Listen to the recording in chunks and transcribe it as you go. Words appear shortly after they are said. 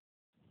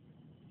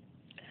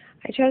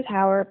I chose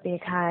Howard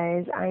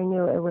because I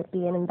knew it would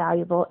be an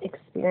invaluable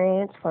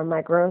experience for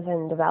my growth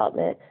and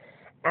development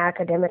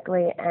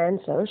academically and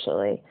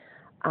socially.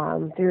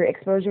 Through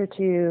exposure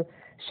to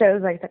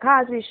shows like The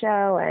Cosby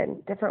Show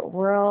and Different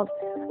World,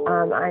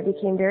 I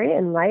became very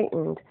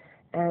enlightened,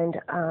 and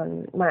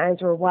my eyes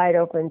were wide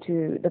open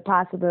to the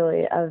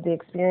possibility of the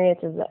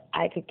experiences that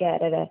I could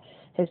get at a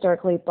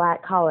historically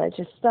black college,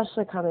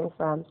 especially coming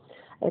from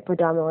a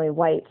predominantly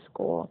white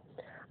school.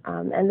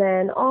 And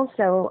then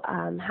also,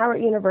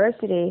 Howard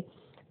University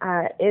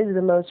is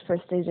the most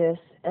prestigious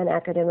and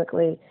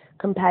academically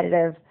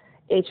competitive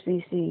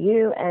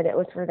HBCU, and it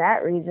was for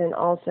that reason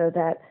also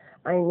that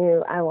I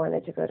knew I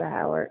wanted to go to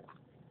Howard.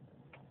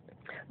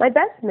 My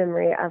best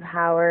memory of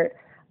Howard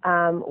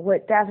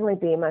would definitely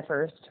be my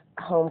first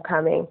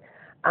homecoming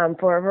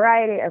for a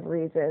variety of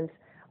reasons.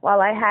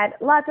 While I had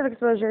lots of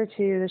exposure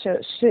to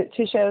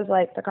shows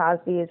like The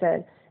Cosby's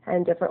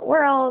and Different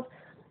Worlds,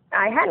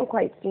 I hadn't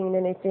quite seen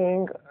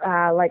anything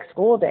like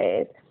School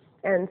Days.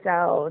 And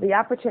so the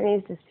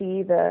opportunities to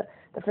see the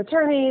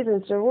fraternities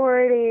and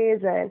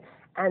sororities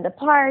and the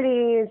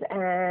parties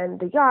and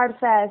the yard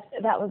fest,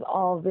 that was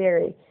all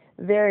very,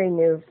 very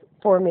new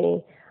for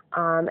me.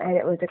 And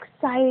it was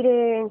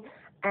exciting,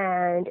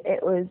 and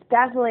it was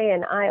definitely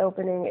an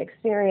eye-opening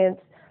experience,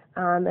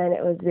 and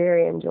it was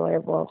very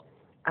enjoyable.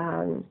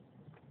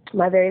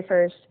 My very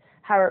first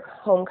Howard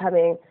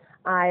homecoming,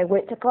 I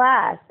went to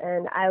class,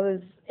 and I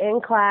was in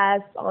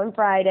class on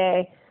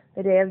Friday,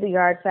 the day of the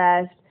Yard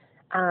Fest,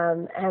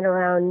 and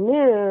around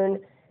noon,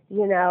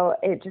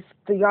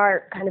 the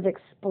yard kind of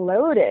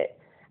exploded,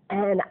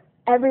 and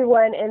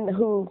everyone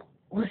who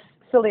was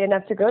silly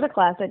enough to go to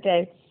class that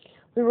day,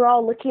 we were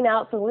all looking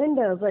out the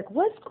windows like,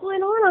 what's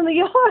going on the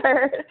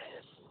yard?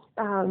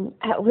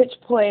 At which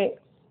point,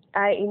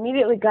 I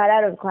immediately got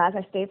out of class.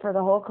 I stayed for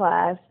the whole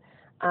class,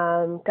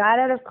 got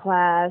out of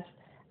class.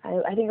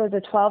 I think it was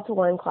a 12 to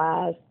 1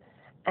 class,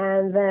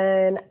 and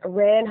then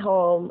ran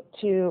home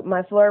to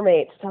my floor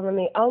mates telling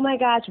me, oh my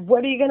gosh,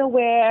 what are you going to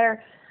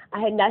wear? I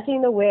had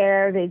nothing to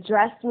wear. They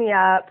dressed me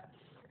up,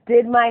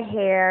 did my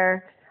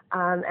hair,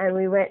 and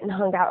we went and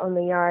hung out in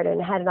the yard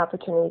and had an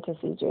opportunity to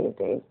see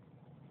Jay-Z.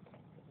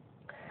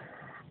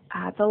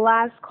 The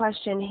last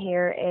question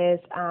here is,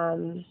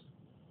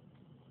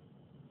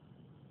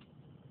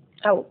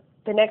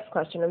 the next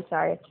question, I'm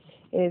sorry,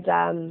 is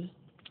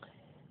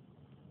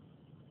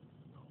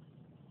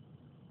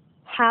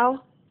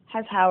how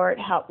has Howard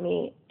helped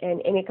me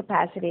in any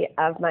capacity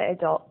of my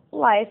adult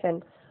life,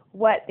 and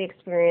what the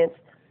experience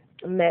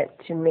meant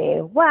to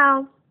me?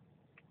 Well,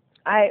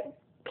 I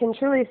can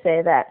truly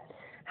say that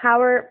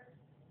Howard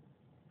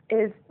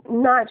is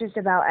not just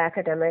about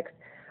academics.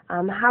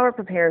 Howard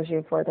prepares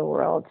you for the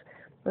world.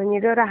 When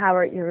you go to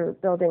Howard, you're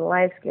building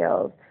life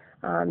skills.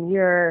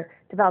 You're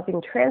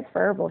developing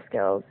transferable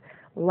skills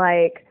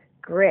like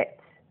grit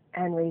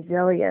and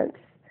resilience,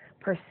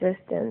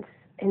 persistence,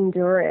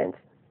 endurance,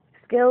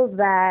 skills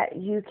that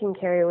you can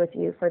carry with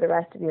you for the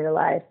rest of your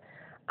life.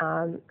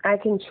 I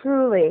can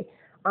truly,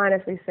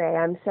 honestly say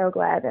I'm so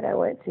glad that I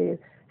went to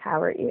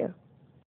Howard U.